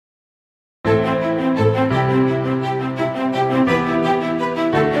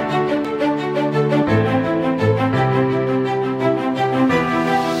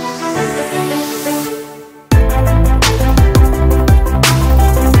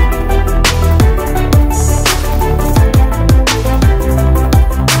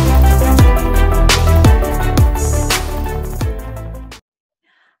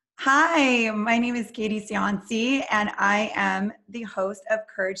my name is Katie Cianci, and I am the host of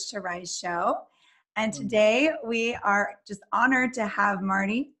Courage to Rise show. And today we are just honored to have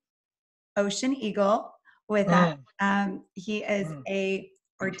Marty-Ocean Eagle with us. He is a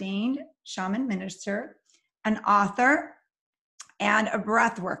ordained shaman minister, an author, and a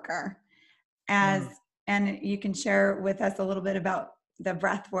breath worker. And you can share with us a little bit about the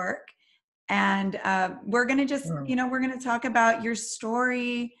breath work. And we're going to just, we're going to talk about your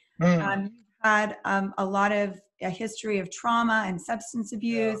story. You've had a history of trauma and substance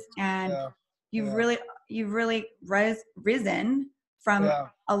abuse, and you've really risen from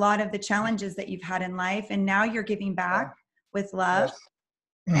a lot of the challenges that you've had in life. And now you're giving back with love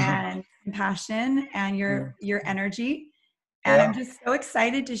and compassion and your energy. And I'm just so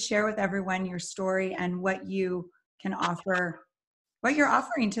excited to share with everyone your story and what you can offer, what you're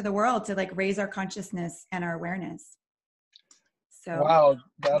offering to the world to like raise our consciousness and our awareness. So wow,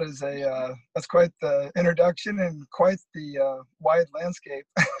 that is that's quite the introduction and quite the wide landscape.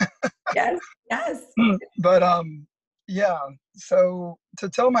 Yes. But so to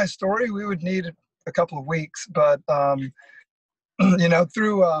tell my story, we would need a couple of weeks, but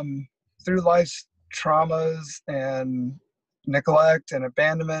through life's traumas and neglect and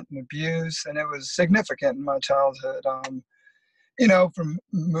abandonment and abuse, and it was significant in my childhood. From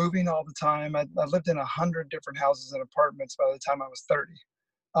moving all the time, I lived in 100 different houses and apartments by the time I was 30.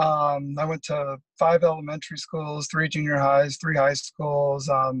 I went to 5 elementary schools, 3 junior highs, 3 high schools,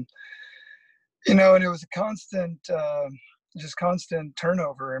 and it was a constant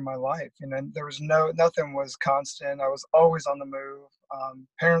turnover in my life. There was nothing was constant. I was always on the move.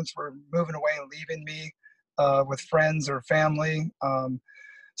 Parents were moving away and leaving me with friends or family.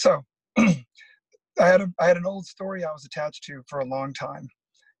 So I had an old story I was attached to for a long time,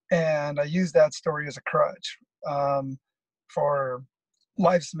 and I used that story as a crutch for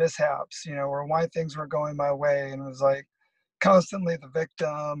life's mishaps, or why things weren't going my way, and it was like constantly the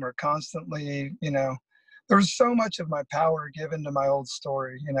victim, or constantly, there was so much of my power given to my old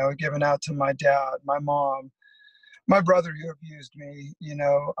story, given out to my dad, my mom, my brother who abused me,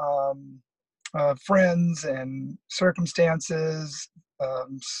 friends and circumstances,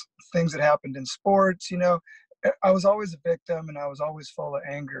 things that happened in sports. I was always a victim, and I was always full of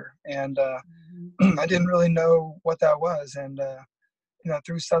anger, and I didn't really know what that was. And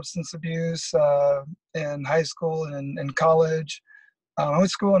through substance abuse in high school and in college, I went to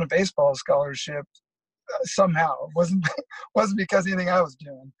school on a baseball scholarship. Somehow it wasn't because of anything I was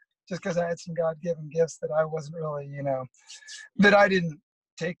doing, just because I had some God-given gifts that I wasn't really, that I didn't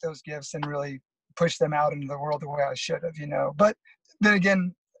take those gifts and really push them out into the world the way I should have, but then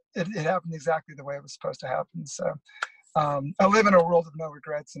again, it happened exactly the way it was supposed to happen. So I live in a world of no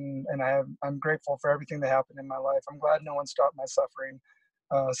regrets, and I'm grateful for everything that happened in my life. I'm glad no one stopped my suffering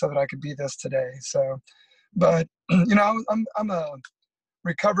so that I could be this today. So, but I'm a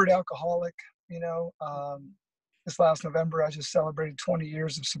recovered alcoholic. This last November, I just celebrated 20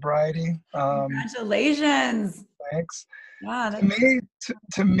 years of sobriety. Congratulations. Thanks. Yeah.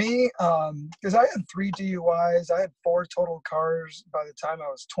 To me, because I had 3 DUIs, I had 4 total cars by the time I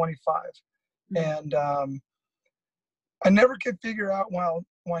was 25, and I never could figure out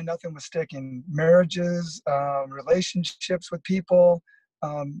why nothing was sticking. Marriages, relationships with people,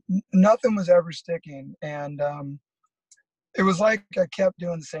 nothing was ever sticking, and it was like I kept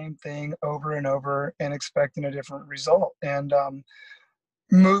doing the same thing over and over and expecting a different result. And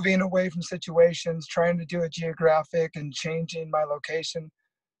moving away from situations, trying to do it geographic and changing my location.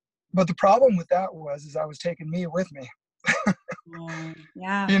 But the problem with that is I was taking me with me.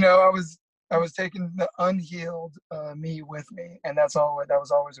 Yeah. I was taking the unhealed me with me, and that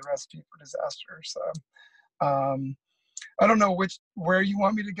was always a recipe for disaster. So I don't know where you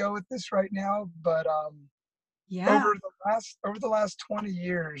want me to go with this right now, but over the last 20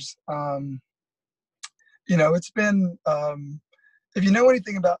 years, it's been, if you know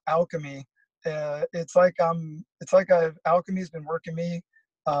anything about alchemy, it's like alchemy's been working me.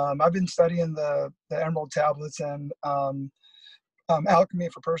 I've been studying the Emerald Tablets and alchemy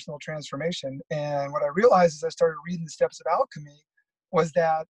for personal transformation. And what I realized as I started reading the steps of alchemy was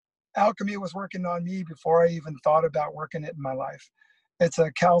that alchemy was working on me before I even thought about working it in my life. It's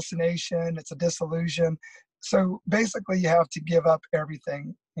a calcination, it's a dissolution. So basically you have to give up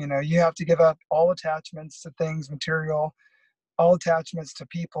everything. You have to give up all attachments to things, material, all attachments to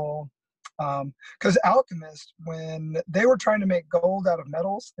people. Because alchemists, when they were trying to make gold out of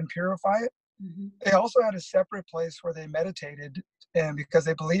metals and purify it, they also had a separate place where they meditated, and because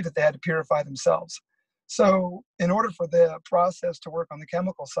they believed that they had to purify themselves. So in order for the process to work on the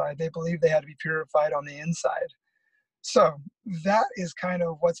chemical side, they believed they had to be purified on the inside. So that is kind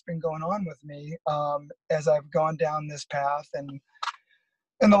of what's been going on with me as I've gone down this path. And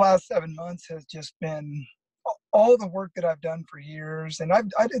in the last 7 months has just been all the work that I've done for years. And I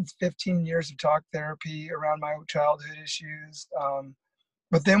did 15 years of talk therapy around my childhood issues.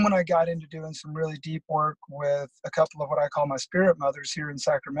 But then when I got into doing some really deep work with a couple of what I call my spirit mothers here in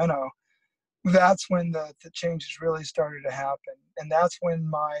Sacramento, that's when the changes really started to happen. And that's when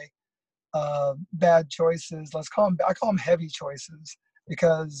my bad choices, I call them heavy choices,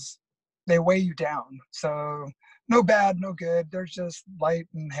 because they weigh you down. So no bad, no good. They're just light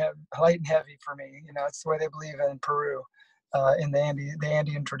and heavy for me. You know, it's the way they believe in Peru, in the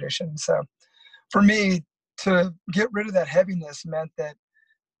Andean tradition. So for me, to get rid of that heaviness meant that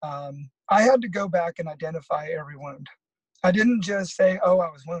I had to go back and identify every wound. I didn't just say, oh, I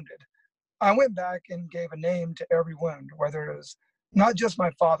was wounded. I went back and gave a name to every wound, whether it was not just my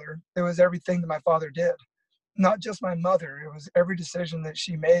father, it was everything that my father did. Not just my mother, it was every decision that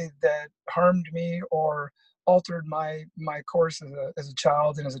she made that harmed me or altered my course as a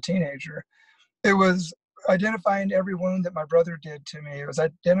child and as a teenager. It was identifying every wound that my brother did to me. It was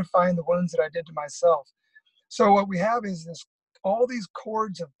identifying the wounds that I did to myself. So what we have is all these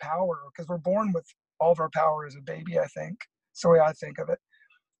cords of power, because we're born with all of our power as a baby, I think. It's the way I think of it.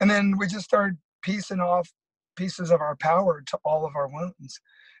 And then we just start piecing off pieces of our power to all of our wounds.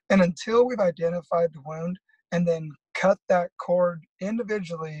 And until we've identified the wound and then cut that cord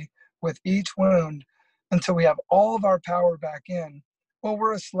individually with each wound until we have all of our power back in, well,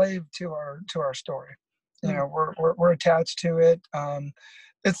 we're a slave to our story. You know, we're attached to it.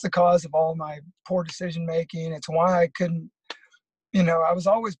 It's the cause of all my poor decision making. It's why I couldn't, you know, I was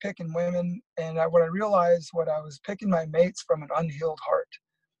always picking women, and what I realized, I was picking my mates from an unhealed heart.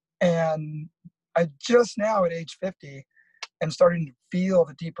 And I just now at age 50 am starting to feel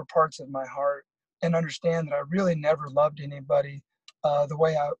the deeper parts of my heart and understand that I really never loved anybody the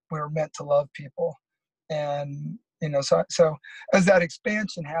way we were meant to love people. And, you know, so as that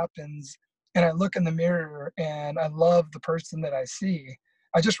expansion happens and I look in the mirror and I love the person that I see,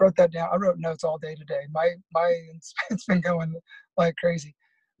 I just wrote that down. I wrote notes all day today. It's been going like crazy.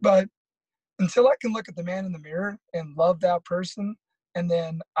 But until I can look at the man in the mirror and love that person, and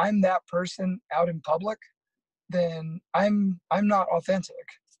then I'm that person out in public, then I'm not authentic.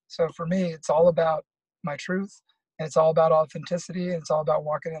 So for me, it's all about my truth, and it's all about authenticity, and it's all about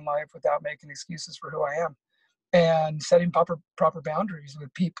walking in life without making excuses for who I am, and setting proper boundaries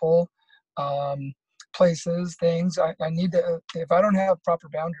with people, places, things. I need to. If I don't have proper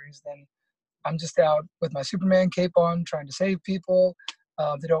boundaries, then I'm just out with my Superman cape on, trying to save people.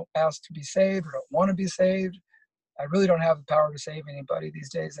 They don't ask to be saved or don't want to be saved. I really don't have the power to save anybody these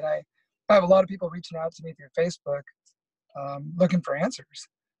days. And I have a lot of people reaching out to me through Facebook, looking for answers.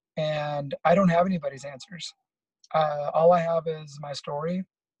 And I don't have anybody's answers. All I have is my story,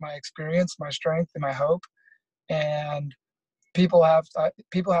 my experience, my strength, and my hope. And people have to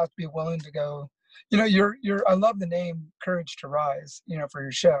be willing to go, you know, I love the name Courage to Rise, you know, for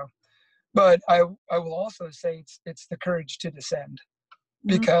your show. But I will also say it's the courage to descend,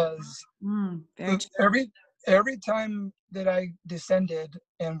 because every time that I descended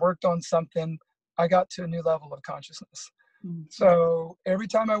and worked on something, I got to a new level of consciousness. Mm-hmm. So every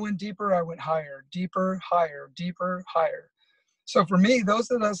time I went deeper, I went higher, deeper, higher, deeper, higher. So for me, those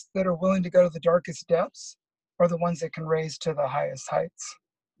of us that are willing to go to the darkest depths are the ones that can raise to the highest heights.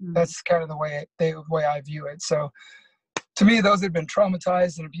 Mm-hmm. That's kind of the way I view it. So to me, those that have been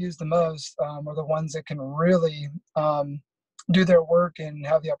traumatized and abused the most are the ones that can really do their work and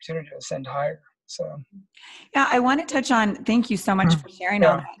have the opportunity to ascend higher. So, yeah, I want to touch on, thank you so much for sharing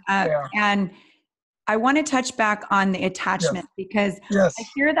all that. And I want to touch back on the attachment, because I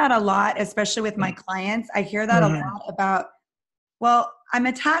hear that a lot, especially with my clients. I hear that a lot about, well, I'm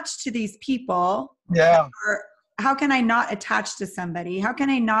attached to these people. Yeah. Or how can I not attach to somebody? How can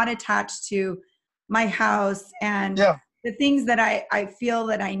I not attach to my house and the things that I feel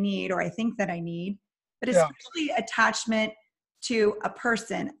that I need, or I think that I need? But especially attachment to a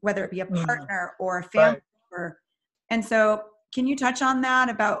person, whether it be a partner or a family member. And so can you touch on that,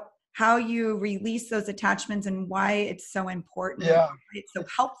 about how you release those attachments and why it's so important, why it's so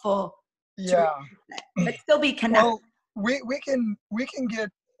helpful to but still be connected? Well, we can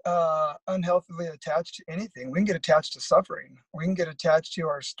get unhealthily attached to anything. We can get attached to suffering. We can get attached to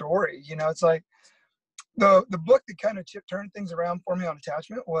our story. You know, it's like the book that kind of turned things around for me on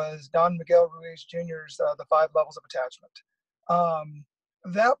attachment was Don Miguel Ruiz Jr.'s The 5 Levels of Attachment.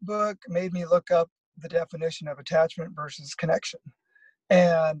 That book made me look up the definition of attachment versus connection.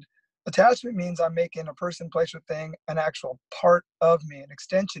 And attachment means I'm making a person, place, or thing an actual part of me, an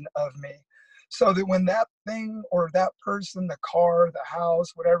extension of me. so that when that thing or that person, the car, the house,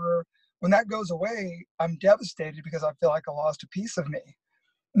 whatever, when that goes away, I'm devastated because I feel like I lost a piece of me.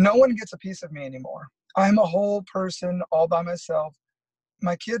 No one gets a piece of me anymore. I'm a whole person all by myself.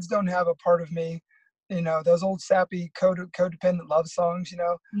 My kids don't have a part of me. You know, those old sappy codependent love songs, you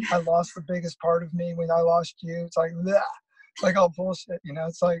know, I lost the biggest part of me when I lost you. It's like, bleh. It's like all bullshit, you know,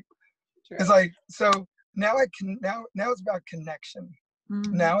 it's like, so now now it's about connection.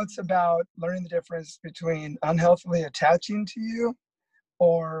 Now it's about learning the difference between unhealthily attaching to you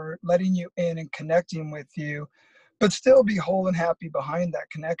or letting you in and connecting with you, but still be whole and happy behind that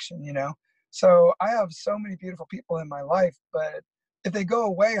connection, you know? So I have so many beautiful people in my life, but if they go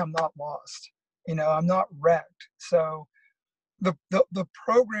away, I'm not lost, you know, I'm not wrecked. So the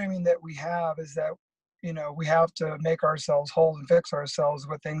programming that we have is that, you know, we have to make ourselves whole and fix ourselves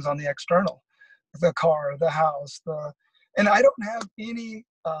with things on the external, the car, the house, and I don't have any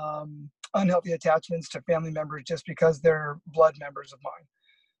unhealthy attachments to family members just because they're blood members of mine.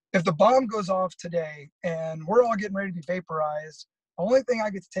 If the bomb goes off today and we're all getting ready to be vaporized, the only thing I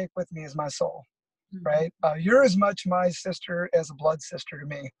get to take with me is my soul, right? You're as much my sister as a blood sister to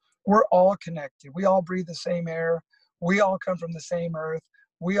me. We're all connected. We all breathe the same air. We all come from the same earth.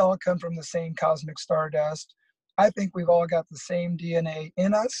 We all come from the same cosmic stardust. I think we've all got the same DNA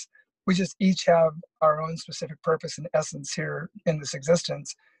in us. We just each have our own specific purpose and essence here in this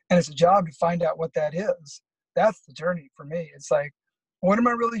existence. And it's a job to find out what that is. That's the journey for me. It's like, what am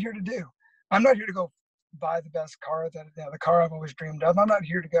I really here to do? I'm not here to go buy the best car, the car I've always dreamed of. I'm not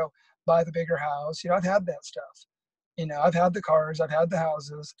here to go buy the bigger house. You know, I've had that stuff. You know, I've had the cars, I've had the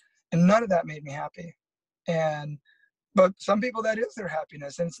houses, and none of that made me happy. But some people, that is their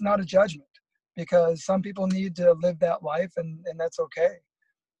happiness, and it's not a judgment, because some people need to live that life, and that's okay.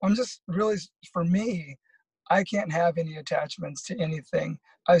 I'm just really, for me, I can't have any attachments to anything.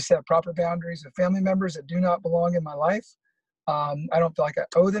 I set proper boundaries with family members that do not belong in my life. I don't feel like I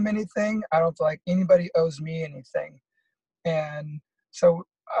owe them anything. I don't feel like anybody owes me anything. And so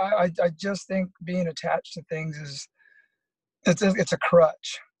I just think being attached to things it's a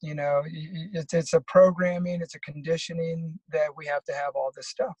crutch, you know. It's a programming, it's a conditioning that we have to have all this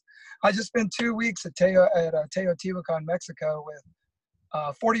stuff. I just spent 2 weeks at Teotihuacan, Mexico, with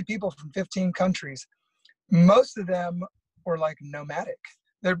 40 people from 15 countries. Most of them were like nomadic.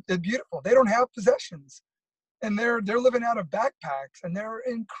 They're beautiful. They don't have possessions, and they're living out of backpacks, and they're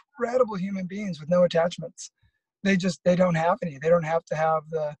incredible human beings with no attachments. They don't have any. They don't have to have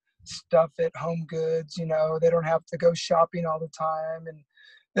the stuff at Home Goods, you know. They don't have to go shopping all the time, and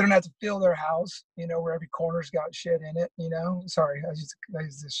they don't have to fill their house, you know, where every corner's got shit in it, you know. Sorry, I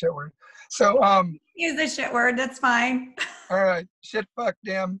used this shit word. So use the shit word, that's fine. All right, shit, fuck,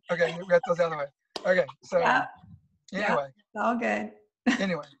 damn. Okay, we got those out of the way. Okay, so anyway, it's all good.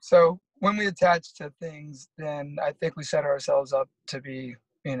 Anyway, so when we attach to things, then I think we set ourselves up to be,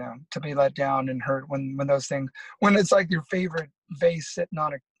 you know, to be let down and hurt when those things, when it's like your favorite vase sitting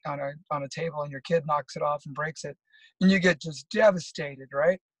on a table and your kid knocks it off and breaks it, and you get just devastated,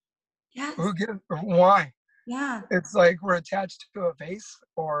 right? Yes. Why? Yeah. It's like we're attached to a vase,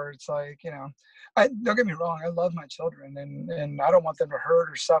 or it's like, you know, don't get me wrong, I love my children, and I don't want them to hurt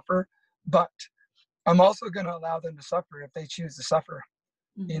or suffer, but I'm also going to allow them to suffer if they choose to suffer.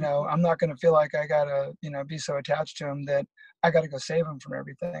 You know, I'm not going to feel like I got to, you know, be so attached to them that I got to go save them from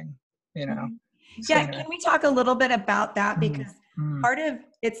everything, you know. So, yeah. Can we talk a little bit about that? Because part of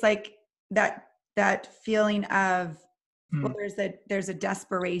it's like that feeling of, well, there's a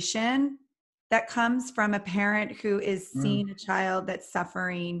desperation that comes from a parent who is seeing a child that's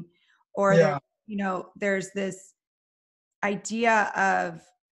suffering, or you know, there's this idea of,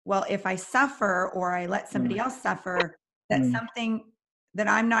 well, if I suffer or I let somebody else suffer, that something that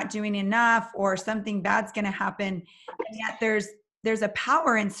I'm not doing enough, or something bad's going to happen. And yet there's a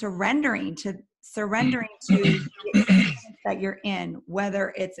power in surrendering to the experience that you're in,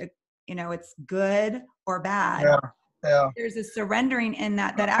 whether it's it's good or bad. There's a surrendering in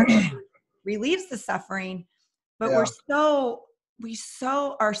that actually relieves the suffering, but we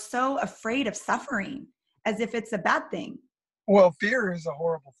are so afraid of suffering as if it's a bad thing. Well, fear is a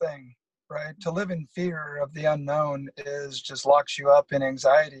horrible thing, right? To live in fear of the unknown just locks you up in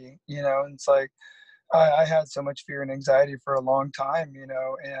anxiety, you know. And it's like, I had so much fear and anxiety for a long time, you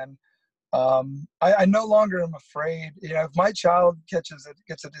know, and I no longer am afraid. You know, if my child gets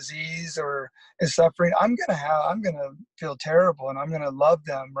a disease or is suffering, I'm gonna feel terrible, and I'm gonna love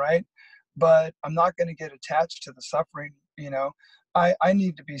them, right? But I'm not gonna get attached to the suffering. You know, I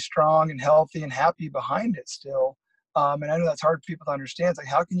need to be strong and healthy and happy behind it still. And I know that's hard for people to understand. It's like,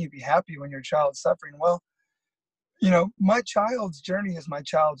 how can you be happy when your child's suffering? Well, my child's journey is my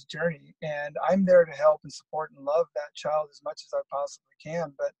child's journey, and I'm there to help and support and love that child as much as I possibly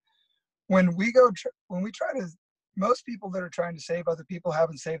can. But when we try to, most people that are trying to save other people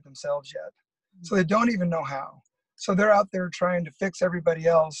haven't saved themselves yet. So they don't even know how. So they're out there trying to fix everybody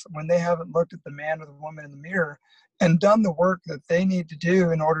else when they haven't looked at the man or the woman in the mirror and done the work that they need to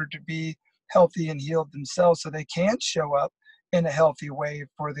do in order to be healthy and healed themselves, so they can show up in a healthy way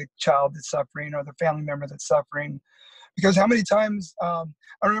for the child that's suffering or the family member that's suffering. Because how many times, I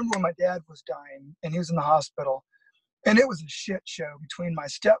remember when my dad was dying and he was in the hospital, and it was a shit show between my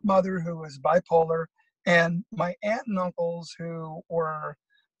stepmother, who was bipolar, and my aunt and uncles, who were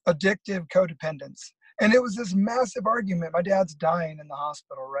addictive codependents. And it was this massive argument. My dad's dying in the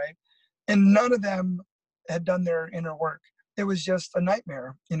hospital, right? And none of them had done their inner work. It was just a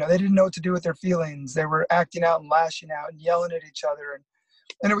nightmare. They didn't know what to do with their feelings. They were acting out and lashing out and yelling at each other.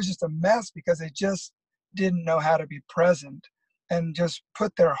 And it was just a mess because they just didn't know how to be present and just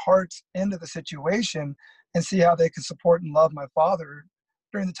put their hearts into the situation and see how they could support and love my father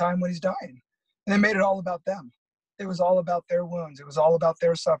during the time when he's dying. And they made it all about them. It was all about their wounds. It was all about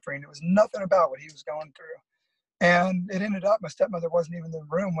their suffering. It was nothing about what he was going through. And it ended up, my stepmother wasn't even in the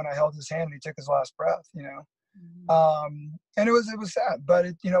room when I held his hand and he took his last breath, and it was sad, but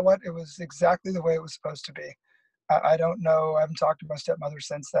you know what? It was exactly the way it was supposed to be. I don't know. I haven't talked to my stepmother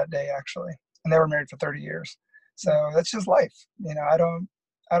since that day, actually. And they were married for 30 years. So that's just life. I don't,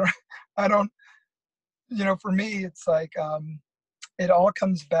 for me, it's like, it all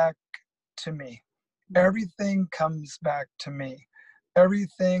comes back to me. Everything comes back to me.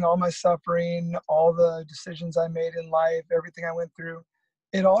 Everything, all my suffering, all the decisions I made in life, everything I went through,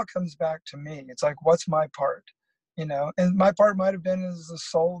 it all comes back to me. It's like, what's my part? And my part might have been as a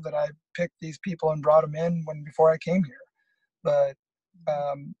soul that I picked these people and brought them in before I came here. But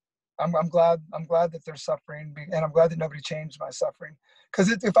I'm glad that they're suffering, and I'm glad that nobody changed my suffering.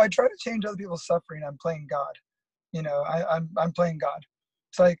 Because if I try to change other people's suffering, I'm playing God. I'm playing God.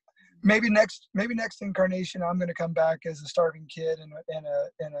 It's like maybe next incarnation I'm going to come back as a starving kid in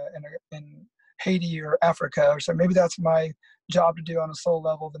Haiti or Africa or something. Maybe that's my job to do on a soul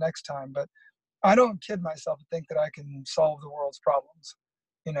level the next time. But I don't kid myself to think that I can solve the world's problems.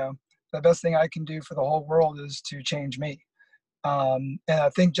 The best thing I can do for the whole world is to change me. And I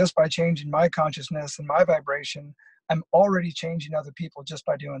think just by changing my consciousness and my vibration, I'm already changing other people just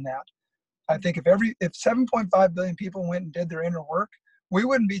by doing that. I think if 7.5 billion people went and did their inner work, we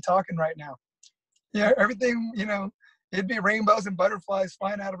wouldn't be talking right now. Everything, it'd be rainbows and butterflies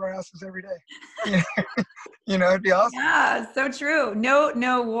flying out of our asses every day. It'd be awesome. Yeah, so true.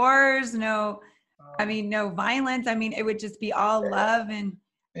 No wars, no violence. It would just be all love and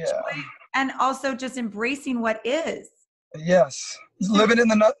joy, and also just embracing what is. Yes. Living in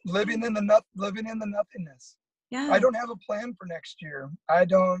the nothingness. Yeah. I don't have a plan for next year. I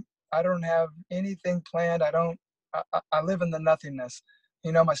don't have anything planned. I live in the nothingness.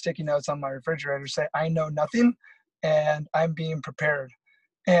 My sticky notes on my refrigerator say, I know nothing and I'm being prepared.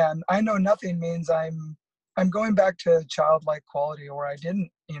 And I know nothing means I'm going back to childlike quality where I didn't,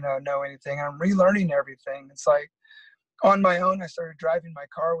 know anything. I'm relearning everything. It's like on my own, I started driving my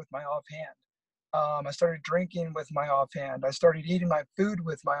car with my offhand. I started drinking with my offhand. I started eating my food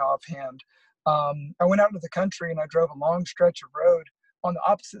with my offhand. I went out into the country and I drove a long stretch of road on the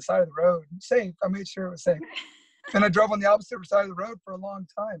opposite side of the road. Safe. I made sure it was safe. And I drove on the opposite side of the road for a long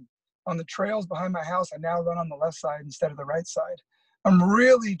time. On the trails behind my house, I now run on the left side instead of the right side. I'm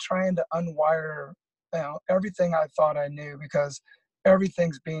really trying to unwire everything I thought I knew, because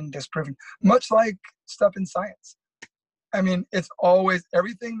everything's being disproven. Much like stuff in science. It's always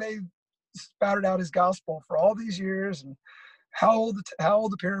everything they spouted out as gospel for all these years, and how old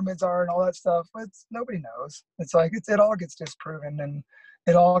the pyramids are and all that stuff. Nobody knows. It's like it all gets disproven, and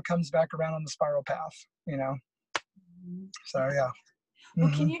it all comes back around on the spiral path. So yeah.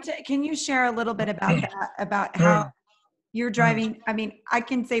 Well, can you share a little bit about that, about how you're driving? I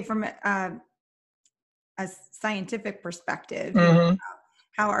can say from a scientific perspective,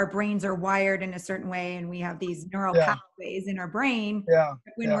 how our brains are wired in a certain way, and we have these neural pathways in our brain.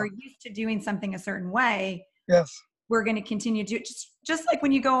 When we're used to doing something a certain way, we're going to continue to do it. Just like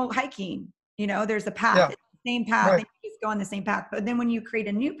when you go hiking, there's a path, it's the same path, and you just go on the same path. But then when you create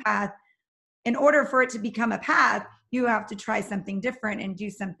a new path, in order for it to become a path, you have to try something different and do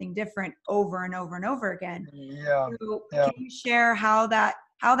something different over and over and over again. So can you share how that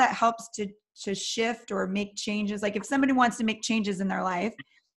helps to shift or make changes? Like if somebody wants to make changes in their life,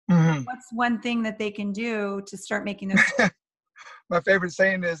 what's one thing that they can do to start making those changes? My favorite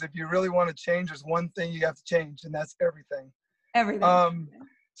saying is, if you really want to change, there's one thing you have to change, and that's everything. Everything.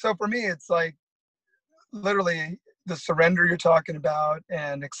 So for me, it's like literally the surrender you're talking about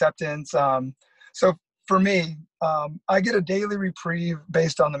and acceptance. So for me, I get a daily reprieve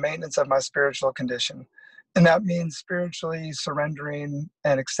based on the maintenance of my spiritual condition. And that means spiritually surrendering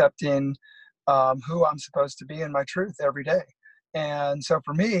and accepting who I'm supposed to be in my truth every day. And so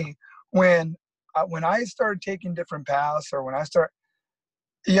for me, when I start taking different paths, or when I start,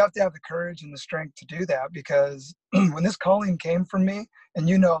 you have to have the courage and the strength to do that, because when this calling came from me, and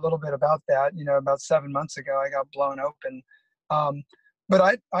you know a little bit about that, about 7 months ago, I got blown open.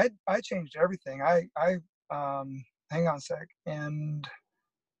 But I changed everything. Hang on a sec, and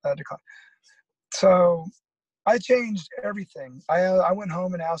decline. So I changed everything. I went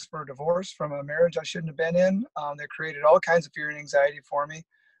home and asked for a divorce from a marriage I shouldn't have been in. That created all kinds of fear and anxiety for me.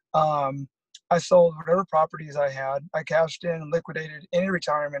 I sold whatever properties I had. I cashed in and liquidated any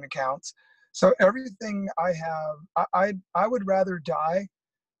retirement accounts. So everything I have, I would rather die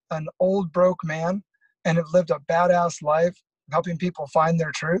an old broke man and have lived a badass life helping people find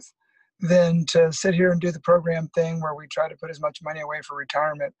their truth than to sit here and do the program thing where we try to put as much money away for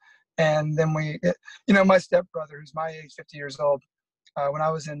retirement. And then my stepbrother, who's my age, 50 years old, when I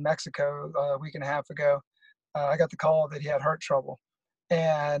was in Mexico a week and a half ago, I got the call that he had heart trouble.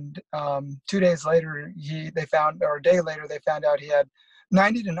 And 2 days later, a day later, they found out he had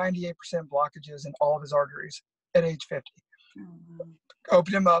 90 to 98% blockages in all of his arteries at age 50. Mm-hmm.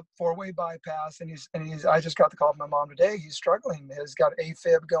 Opened him up, 4-way bypass, and I just got the call from my mom today. He's struggling. He's got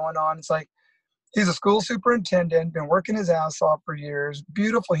AFib going on. It's like, he's a school superintendent, been working his ass off for years,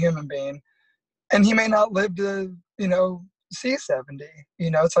 beautiful human being, and he may not live to, see 70.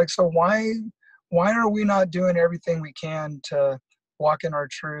 It's like, so why are we not doing everything we can to walk in our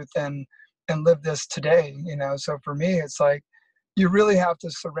truth and live this today? So for me, it's like, you really have to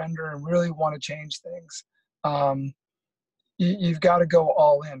surrender and really want to change things. You've got to go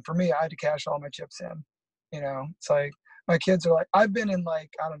all in. For me, I had to cash all my chips in. It's like, my kids are like, I've been in, like,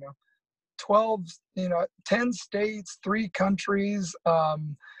 I don't know, 12, 10 states, 3 countries,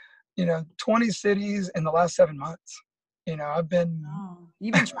 20 cities in the last 7 months. I've been. Oh,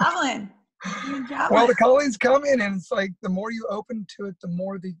 you've been traveling. Well, the calling's coming, and it's like, the more you open to it, the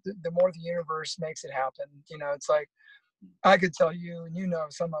more the universe makes it happen. It's like, I could tell you, and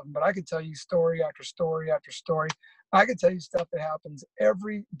some of them, but I could tell you story after story after story. I could tell you stuff that happens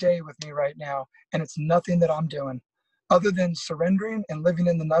every day with me right now, and it's nothing that I'm doing other than surrendering and living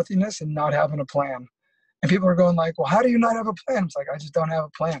in the nothingness and not having a plan. And people are going like, well, how do you not have a plan? It's like, I just don't have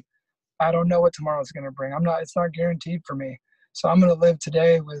a plan. I don't know what tomorrow's going to bring. It's not guaranteed for me. So I'm going to live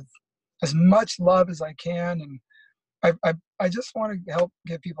today with as much love as I can. And I just want to help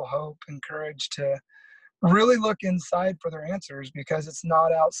give people hope and courage to really look inside for their answers, because it's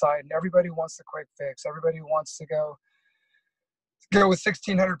not outside. And everybody wants the quick fix. Everybody wants to go with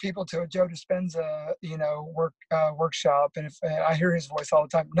 1,600 people to a Joe Dispenza, workshop. And if I hear his voice all the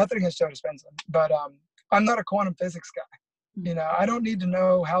time, nothing against Joe Dispenza, but I'm not a quantum physics guy. I don't need to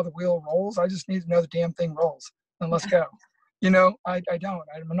know how the wheel rolls. I just need to know the damn thing rolls, and let's go. I don't.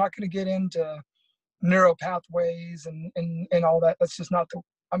 I'm not going to get into neural pathways and all that. That's just not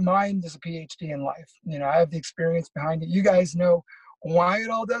my mind is a PhD in life. I have the experience behind it. You guys know why it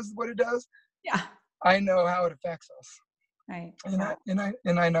all does what it does. Yeah. I know how it affects us. Right.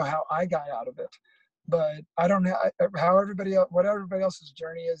 And I know how I got out of it, but I don't know how what everybody else's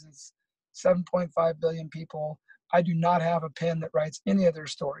journey is. It's 7.5 billion people. I do not have a pen that writes any of their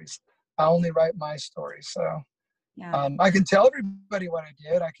stories. I only write my stories. So I can tell everybody what I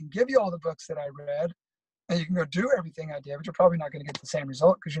did. I can give you all the books that I read, and you can go do everything I did, but you're probably not going to get the same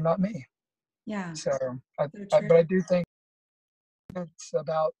result because you're not me. Yeah. So, but I do think it's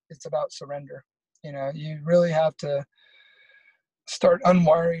about surrender. You really have to start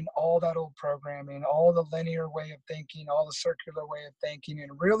unwiring all that old programming, all the linear way of thinking, all the circular way of thinking,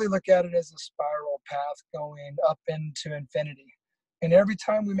 and really look at it as a spiral path going up into infinity. And every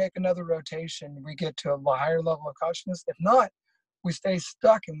time we make another rotation, we get to a higher level of consciousness. If not, we stay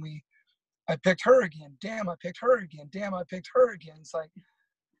stuck, and I picked her again. Damn, I picked her again. Damn, I picked her again. It's like,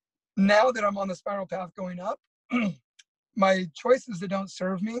 now that I'm on the spiral path going up, my choices that don't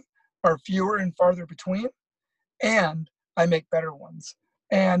serve me are fewer and farther between, and I make better ones.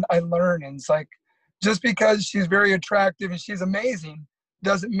 And I learn. And it's like, just because she's very attractive and she's amazing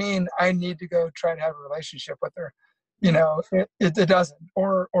doesn't mean I need to go try to have a relationship with her. It doesn't,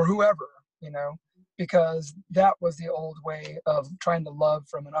 or whoever, because that was the old way of trying to love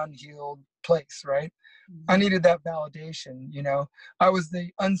from an unhealed place, right? I needed that validation. I was the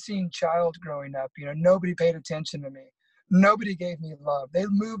unseen child growing up. Nobody paid attention to me. Nobody gave me love. They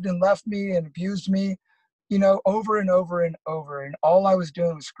moved and left me and abused me, over and over and over. And all I was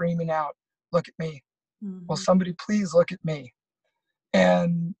doing was screaming out, look at me, Will somebody please look at me?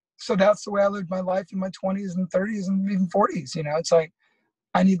 And so that's the way I lived my life in my 20s and 30s and even 40s. You know, it's like,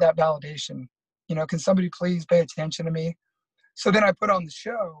 I need that validation. You know, can somebody please pay attention to me? So then I put on the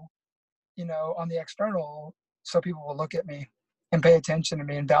show, you know, on the external, so people will look at me and pay attention to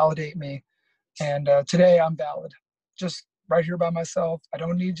me and validate me. And today I'm valid, just right here by myself. I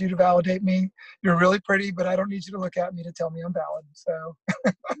don't need you to validate me. You're really pretty, but I don't need you to look at me to tell me I'm valid. So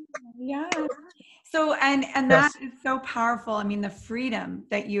yeah. So, and that yes. is so powerful. I mean, the freedom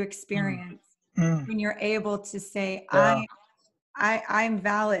that you Mm, experience mm, when you're able to say, yeah, I'm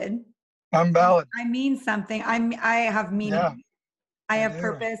valid. I'm valid. I mean something. I have Yeah, meaning. I I have do.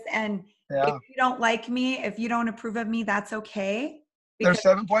 purpose. And if Yeah. you don't like me, if you don't approve of me, that's okay. There's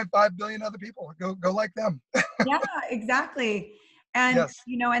Because 7.5 billion other people. Go like them. yeah, exactly. And, Yes.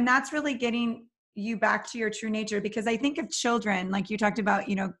 you know, and that's really getting you back to your true nature, because I think of children, like you talked about,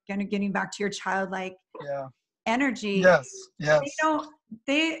 you know, kind of getting back to your childlike Yeah. energy. Yes. They Yes. don't,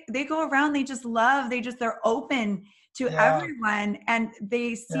 they go around, they just love, they're open to Yeah. everyone, and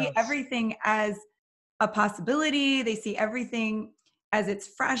they see Yes. everything as a possibility. They see everything as it's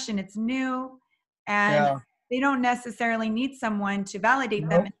fresh and it's new. And Yeah. they don't necessarily need someone to validate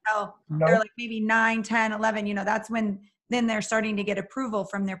them Nope. until they're Nope. like maybe 9, 10, 11. You know, that's when then they're starting to get approval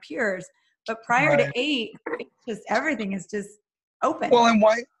from their peers. But prior to Right. 8, it's just everything is just open. Well, and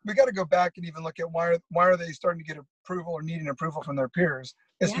why we got to go back and even look at why are they starting to get approval or needing approval from their peers?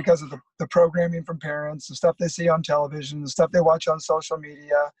 It's Yeah. because of the programming from parents, the stuff they see on television, the stuff they watch on social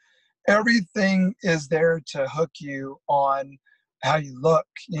media. Everything is there to hook you on how you look,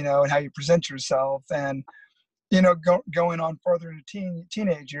 you know, and how you present yourself. And you know, going on further into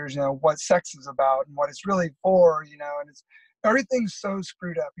teenage years, you know, what sex is about and what it's really for, you know, and it's everything's so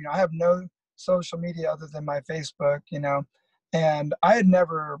screwed up. You know, I have no social media other than my Facebook, you know, and I had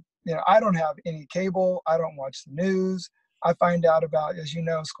never, you know, I don't have any cable. I don't watch the news. I find out about, as you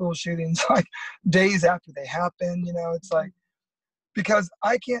know, school shootings like days after they happen. You know, it's like, because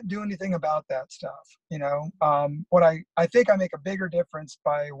I can't do anything about that stuff. You know, what I think I make a bigger difference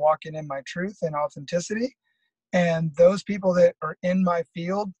by walking in my truth and authenticity, and those people that are in my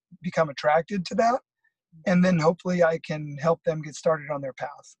field become attracted to that, and then hopefully I can help them get started on their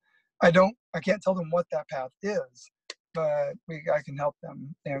path. I can't tell them what that path is, but I can help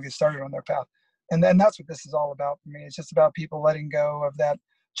them, you know, get started on their path. And then that's what this is all about for me. It's just about people letting go of that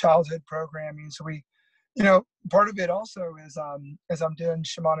childhood programming. So you know, part of it also is as I'm doing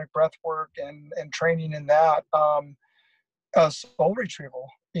shamanic breath work and training in that, soul retrieval,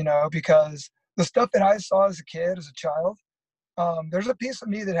 you know, because the stuff that I saw as a kid, as a child, there's a piece of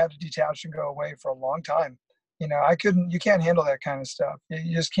me that had to detach and go away for a long time. You know, you can't handle that kind of stuff.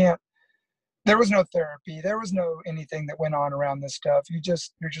 You just can't. There was no therapy. There was no anything that went on around this stuff. You're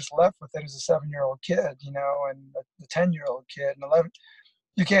just left with it as a 7-year-old kid, you know, and the 10-year-old kid and 11.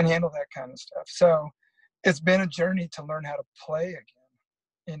 You can't handle that kind of stuff. So it's been a journey to learn how to play again,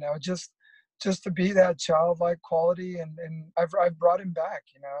 you know, just to be that childlike quality. And I've brought him back,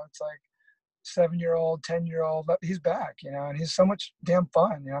 you know. It's like 7-year-old, 10-year-old, he's back, you know, and he's so much damn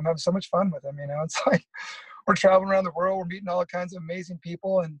fun. You know, I'm having so much fun with him, you know. It's like we're traveling around the world, we're meeting all kinds of amazing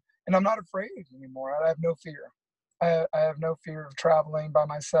people, and I'm not afraid anymore. I have no fear. I have no fear of traveling by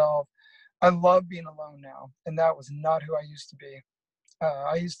myself. I love being alone now, and that was not who I used to be.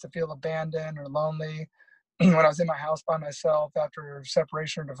 I used to feel abandoned or lonely when I was in my house by myself after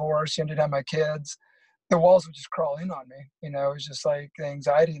separation or divorce, and didn't have my kids. The walls would just crawl in on me. You know, it was just like the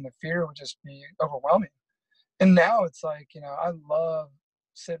anxiety and the fear would just be overwhelming. And now it's like, you know, I love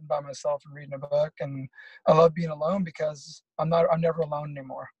sitting by myself and reading a book, and I love being alone because I'm never alone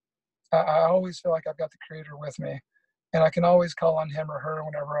anymore. I always feel like I've got the creator with me, and I can always call on him or her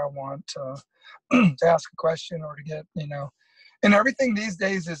whenever I want to, to ask a question or to get, you know, and everything these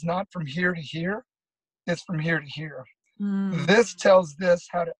days is not from here to here. It's from here to here. Mm. This tells this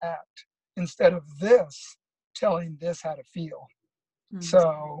how to act instead of this telling this how to feel. Mm.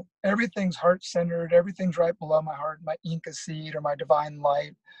 So everything's heart centered. Everything's right below my heart, my Inca seed or my divine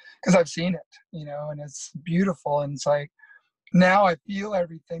light, because I've seen it, you know, and it's beautiful. And it's like, now I feel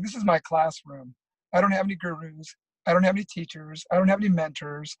everything. This is my classroom. I don't have any gurus. I don't have any teachers. I don't have any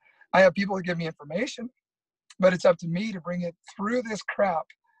mentors. I have people that give me information, but it's up to me to bring it through this crap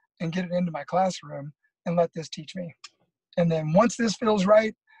and get it into my classroom and let this teach me. And then once this feels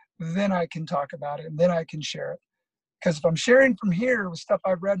right, then I can talk about it and then I can share it. Because if I'm sharing from here with stuff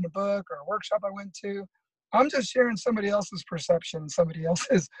I've read in a book or a workshop I went to, I'm just sharing somebody else's perception, somebody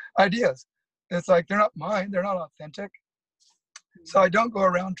else's ideas. It's like they're not mine, they're not authentic. So I don't go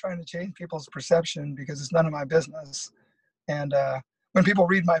around trying to change people's perception because it's none of my business. And when people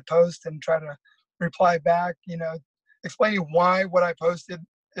read my post and try to reply back, explaining why what I posted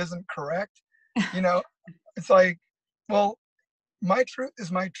isn't correct. It's like, well, my truth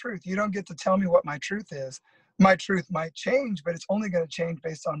is my truth. You don't get to tell me what my truth is. My truth might change, but it's only going to change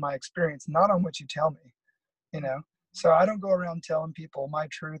based on my experience, not on what you tell me. So I don't go around telling people my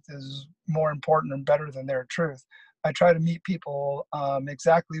truth is more important and better than their truth. I try to meet people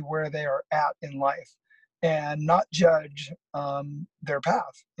exactly where they are at in life and not judge their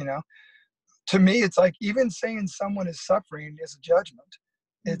path. To me, it's like even saying someone is suffering is a judgment.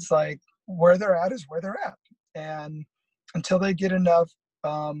 It's like where they're at is where they're at. And until they get enough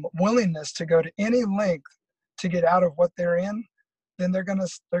willingness to go to any length to get out of what they're in, then they're gonna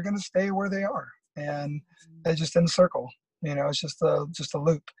stay where they are, and they're just in a circle. It's just a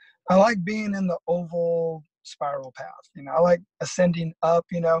loop. I like being in the oval spiral path. I like ascending up.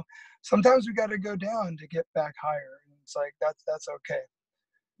 Sometimes we got to go down to get back higher, and it's like that's okay.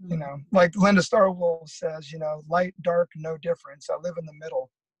 Like Linda Starwell says, light, dark, no difference. I live in the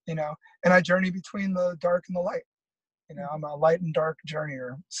middle. And I journey between the dark and the light. I'm a light and dark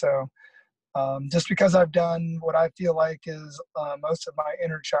journeyer. So just because I've done what I feel like is most of my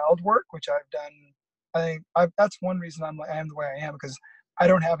inner child work, which I've done, I think that's one reason I am the way I am, because I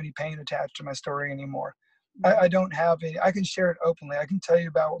don't have any pain attached to my story anymore. I don't have any. I can share it openly. I can tell you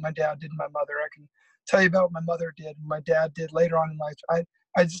about what my dad did to my mother. I can tell you about what my mother did and my dad did later on in life.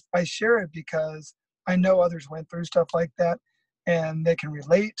 I share it because I know others went through stuff like that and they can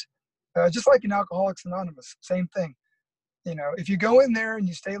relate. Just like in Alcoholics Anonymous, same thing. If you go in there and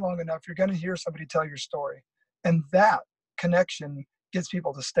you stay long enough, you're going to hear somebody tell your story. And that connection gets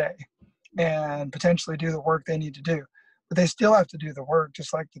people to stay and potentially do the work they need to do. But they still have to do the work,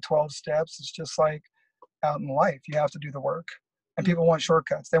 just like the 12 steps. It's just like out in life, you have to do the work. And people want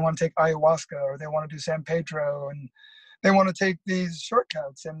shortcuts. They want to take ayahuasca, or they want to do San Pedro, and they want to take these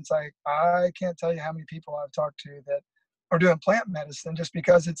shortcuts. And it's like, I can't tell you how many people I've talked to that are doing plant medicine just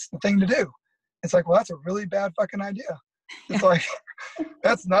because it's the thing to do. It's like, well, that's a really bad fucking idea. It's like,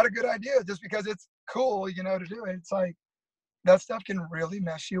 that's not a good idea just because it's cool, to do it. It's like, that stuff can really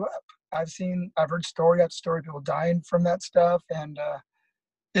mess you up. I've heard story after story, people dying from that stuff. And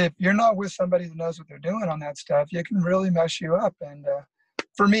if you're not with somebody that knows what they're doing on that stuff, it can really mess you up. And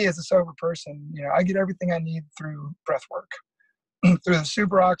for me as a sober person, I get everything I need through breath work, through the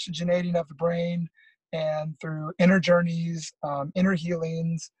super oxygenating of the brain, and through inner journeys, inner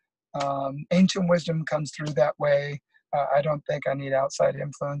healings. Ancient wisdom comes through that way. I don't think I need outside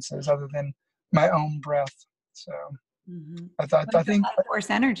influences other than my own breath. So I think life force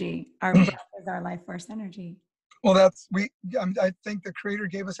energy. Our breath is our life force energy. Well, I think the Creator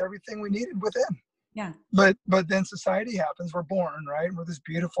gave us everything we needed within. Yeah. But then society happens. We're born, right? We're this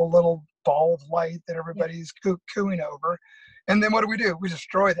beautiful little ball of light that everybody's cooing over. And then what do? We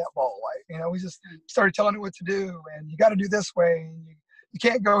destroy that ball of light. We just started telling it what to do, and you got to do this way, and you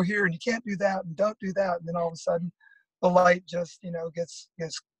can't go here, and you can't do that, and don't do that. And then all of a sudden the light just, gets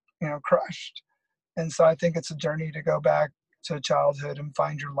crushed. And so I think it's a journey to go back to childhood and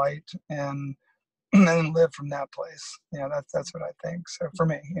find your light and then live from that place. That's what I think. So for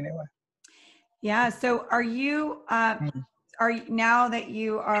me, anyway. Yeah. So are you, now that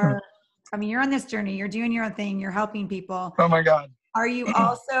you are, you're on this journey, you're doing your own thing, you're helping people. Oh my God. Are you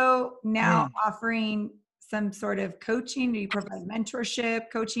also now offering some sort of coaching? Do you provide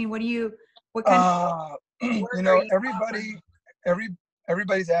mentorship, coaching? What kind of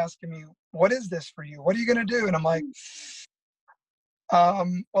everybody's asking me, what is this for you? What are you going to do? And I'm like,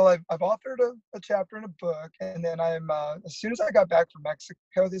 well, I've authored a chapter in a book, and then I'm as soon as I got back from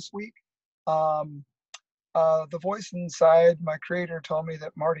Mexico this week, the voice inside my Creator told me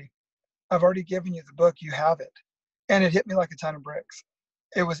that, Marty, I've already given you the book, you have it. And it hit me like a ton of bricks.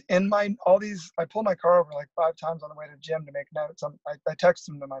 It was in I pulled my car over like 5 times on the way to the gym to make notes. I texted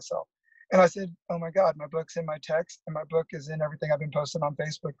them to myself, and I said, oh my God, my book's in my text, and my book is in everything I've been posting on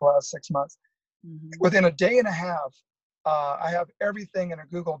Facebook the last 6 months. Within a day and a half, I have everything in a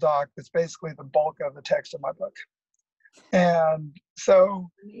Google Doc that's basically the bulk of the text of my book. And so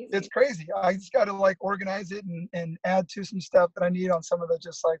it's crazy. I just got to organize it and add to some stuff that I need on some of the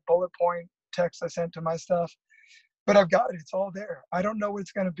just bullet point text I sent to my stuff. But I've got it. It's all there. I don't know what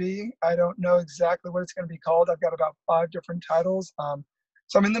it's going to be. I don't know exactly what it's going to be called. I've got about 5 different titles.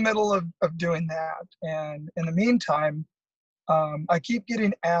 So I'm in the middle of doing that. And in the meantime, I keep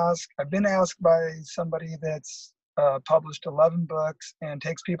getting asked. I've been asked by somebody that's published 11 books and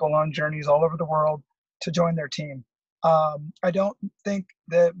takes people on journeys all over the world to join their team. I don't think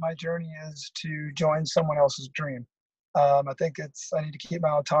that my journey is to join someone else's dream. I think I need to keep my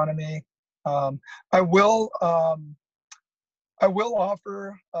autonomy. I will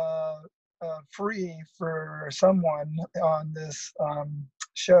offer free for someone on this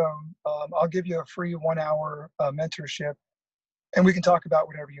show. I'll give you a free 1 hour mentorship, and we can talk about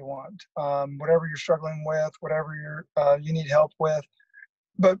whatever you want, whatever you're struggling with, whatever you need help with.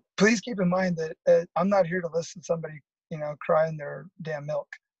 But please keep in mind that I'm not here to listen to somebody, crying their damn milk.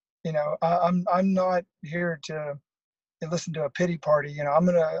 I'm not here to listen to a pity party. I'm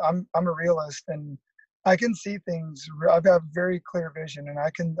a realist, and I can see things. I've got very clear vision, and I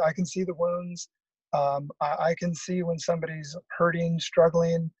can see the wounds. I can see when somebody's hurting,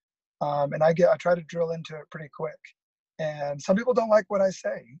 struggling, and I try to drill into it pretty quick. And some people don't like what I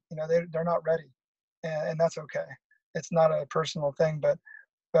say. They're not ready, and that's okay. It's not a personal thing, but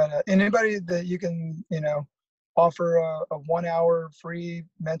anybody that you can offer a 1 hour free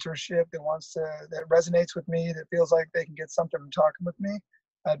mentorship that resonates with me, that feels like they can get something from talking with me,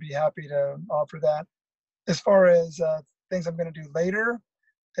 I'd be happy to offer that. As far as things I'm going to do later,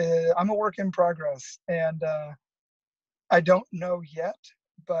 I'm a work in progress, and I don't know yet,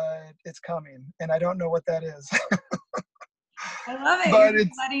 but it's coming, and I don't know what that is. I love it. But You're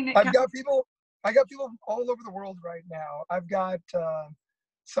just letting it I come. got people all over the world right now. I've got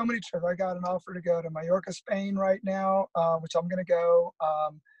so many trips. I got an offer to go to Mallorca, Spain right now, which I'm going to go.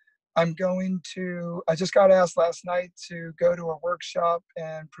 I just got asked last night to go to a workshop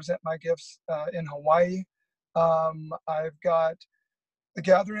and present my gifts in Hawaii. I've got the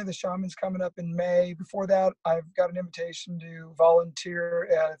Gathering of the Shamans coming up in May. Before that, I've got an invitation to volunteer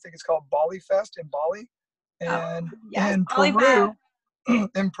at, I think it's called Bali Fest in Bali. And yes, in Peru,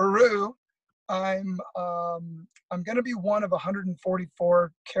 I'm going to be one of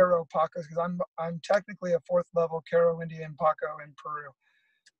 144 Karo Pacos, because I'm technically a 4th level Karo Indian Paco in Peru.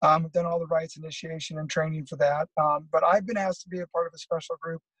 I've done all the rites, initiation, and training for that. But I've been asked to be a part of a special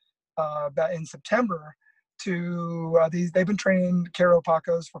group in September. They've been training Karo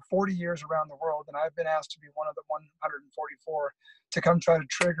Pacos for 40 years around the world, and I've been asked to be one of the 144 to come try to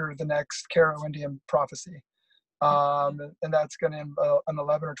trigger the next Karo Indian prophecy. And that's going to be an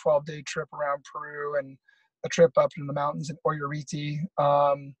 11 or 12-day trip around Peru, and a trip up in the mountains in Oyoriti,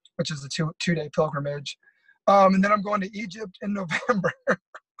 which is a two-day pilgrimage. And then I'm going to Egypt in November.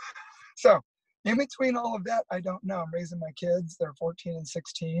 So in between all of that, I don't know. I'm raising my kids. They're 14 and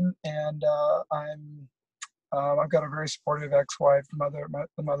 16, and I've got a very supportive ex-wife,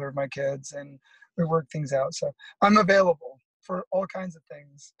 the mother of my kids, and we work things out. So I'm available for all kinds of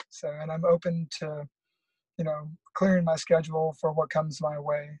things. And I'm open to clearing my schedule for what comes my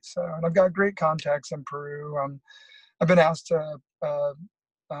way. And I've got great contacts in Peru. I've been asked to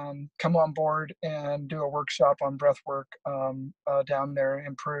come on board and do a workshop on breath work down there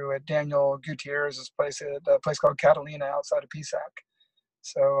in Peru at Daniel Gutierrez's place, at a place called Catalina outside of Pisac.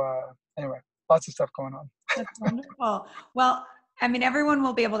 So anyway, lots of stuff going on. That's wonderful. Well, I mean, everyone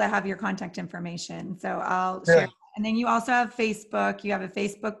will be able to have your contact information, so I'll share. And then you also have Facebook. You have a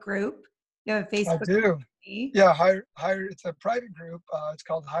Facebook group. You have a Facebook. I do. Community. Yeah, higher. It's a private group. It's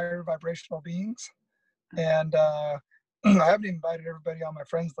called Higher Vibrational Beings, and I haven't invited everybody on my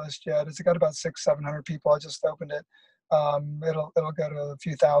friends list yet. It's got about 600-700 people. I just opened it. It'll go to a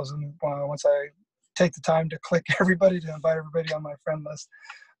few thousand once I take the time to click everybody to invite everybody on my friend list.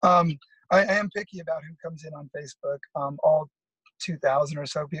 I am picky about who comes in on Facebook. All 2,000 or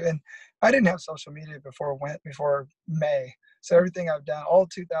so people, and I didn't have social media before May. So everything I've done, all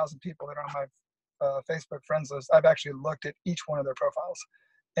 2,000 people that are on my Facebook friends list, I've actually looked at each one of their profiles,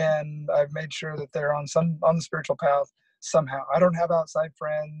 and I've made sure that they're on the spiritual path somehow. I don't have outside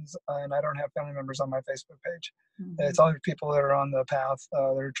friends, and I don't have family members on my Facebook page. Mm-hmm. It's only people that are on the path.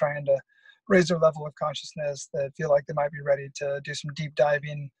 They're trying to raise their level of consciousness, that feel like they might be ready to do some deep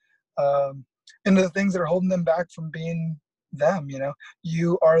diving into the things that are holding them back from being them.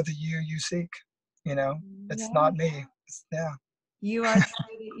 You are the you seek. It's not me. You are the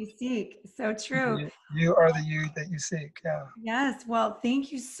you that you seek. So true. You are the you that you seek. Yeah. Yes. Well,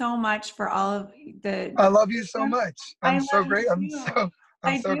 thank you so much for all of the. I love you so much. I'm so grateful.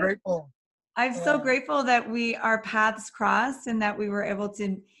 I'm so grateful. I'm so grateful that our paths crossed, and that we were able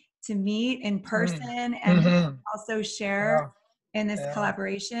to meet in person, and also share in this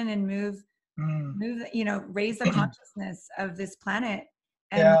collaboration, and move, raise the consciousness of this planet,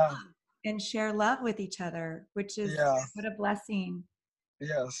 and share love with each other, which is what a blessing.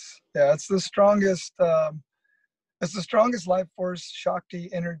 Yes. Yeah. It's the strongest life force,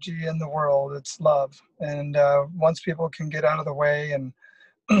 Shakti energy in the world. It's love. And once people can get out of the way,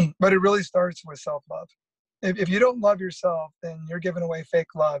 but it really starts with self-love. If you don't love yourself, then you're giving away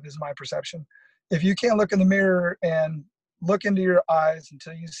fake love, is my perception. If you can't look in the mirror and look into your eyes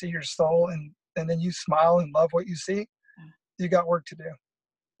until you see your soul, and then you smile and love what you see, you got work to do.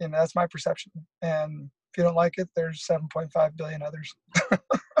 that's my perception. And if you don't like it, there's 7.5 billion others.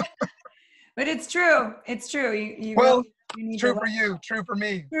 But it's true. It's true. You Well, really you need true to for you, true for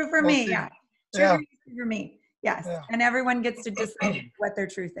me. True for We'll me, see. yeah. True for me. Yes. Yeah. And everyone gets to decide what their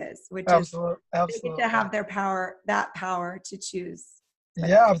truth is, which Absolutely. is they get to have their power, that power to choose.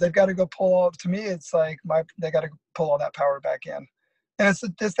 Yeah, but they've got to go pull all, to me, it's like they got to pull all that power back in. And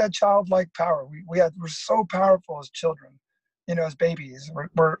it's that childlike power. We're so powerful as children, as babies.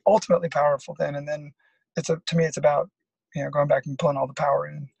 We're ultimately powerful then. And then to me, it's about, going back and pulling all the power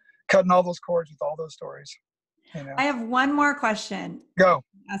in, cutting all those cords with all those stories. I have one more question. Go.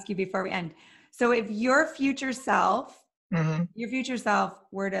 I'll ask you before we end. So if your future self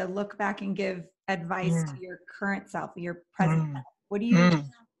were to look back and give advice to your current self, your present self, what do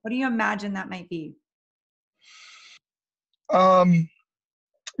you imagine that might be?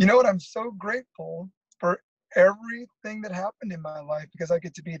 You know what? I'm so grateful for everything that happened in my life because I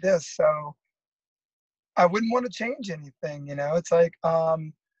get to be this. So I wouldn't want to change anything. It's like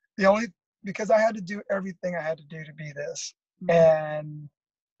because I had to do everything I had to do to be this. And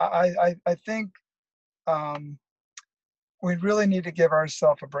I think we really need to give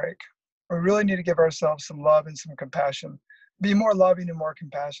ourselves a break. We really need to give ourselves some love and some compassion. Be more loving and more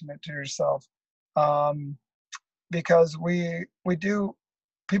compassionate to yourself. Because we do,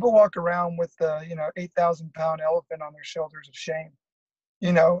 people walk around with the 8,000-pound elephant on their shoulders of shame,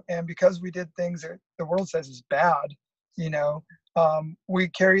 and because we did things that the world says is bad, we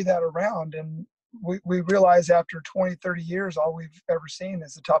carry that around, and we realize after 20-30 years all we've ever seen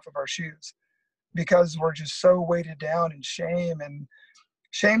is the top of our shoes, because we're just so weighted down in shame. And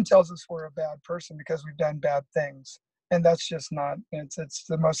shame tells us we're a bad person because we've done bad things, and that's just not, it's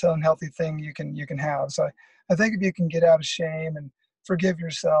the most unhealthy thing you can have. So I think if you can get out of shame and forgive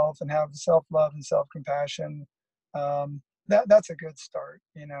yourself and have self-love and self-compassion, that's a good start,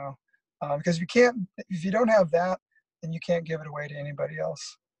 because if you don't have that, then you can't give it away to anybody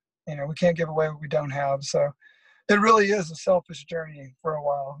else. We can't give away what we don't have. So it really is a selfish journey for a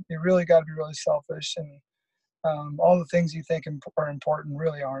while. You really got to be really selfish, and all the things you think are important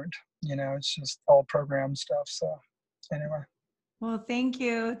really aren't. It's just all programmed stuff. So anyway. Well, thank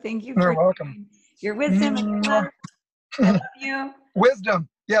you. Thank you You're for welcome. your wisdom. I love you. Wisdom.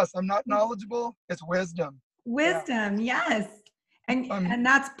 Yes, I'm not knowledgeable. It's wisdom. Wisdom, yes. And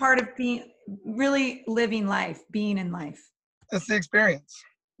that's part of being really living life, being in life. It's the experience.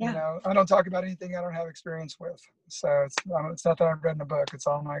 Yeah. I don't talk about anything I don't have experience with. So it's not that I've read in a book. It's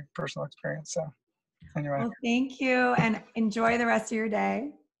all my personal experience. So anyway. Well, thank you, and enjoy the rest of your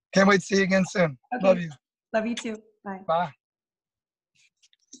day. Can't wait to see you again soon. Okay. Love you. Love you too. Bye. Bye.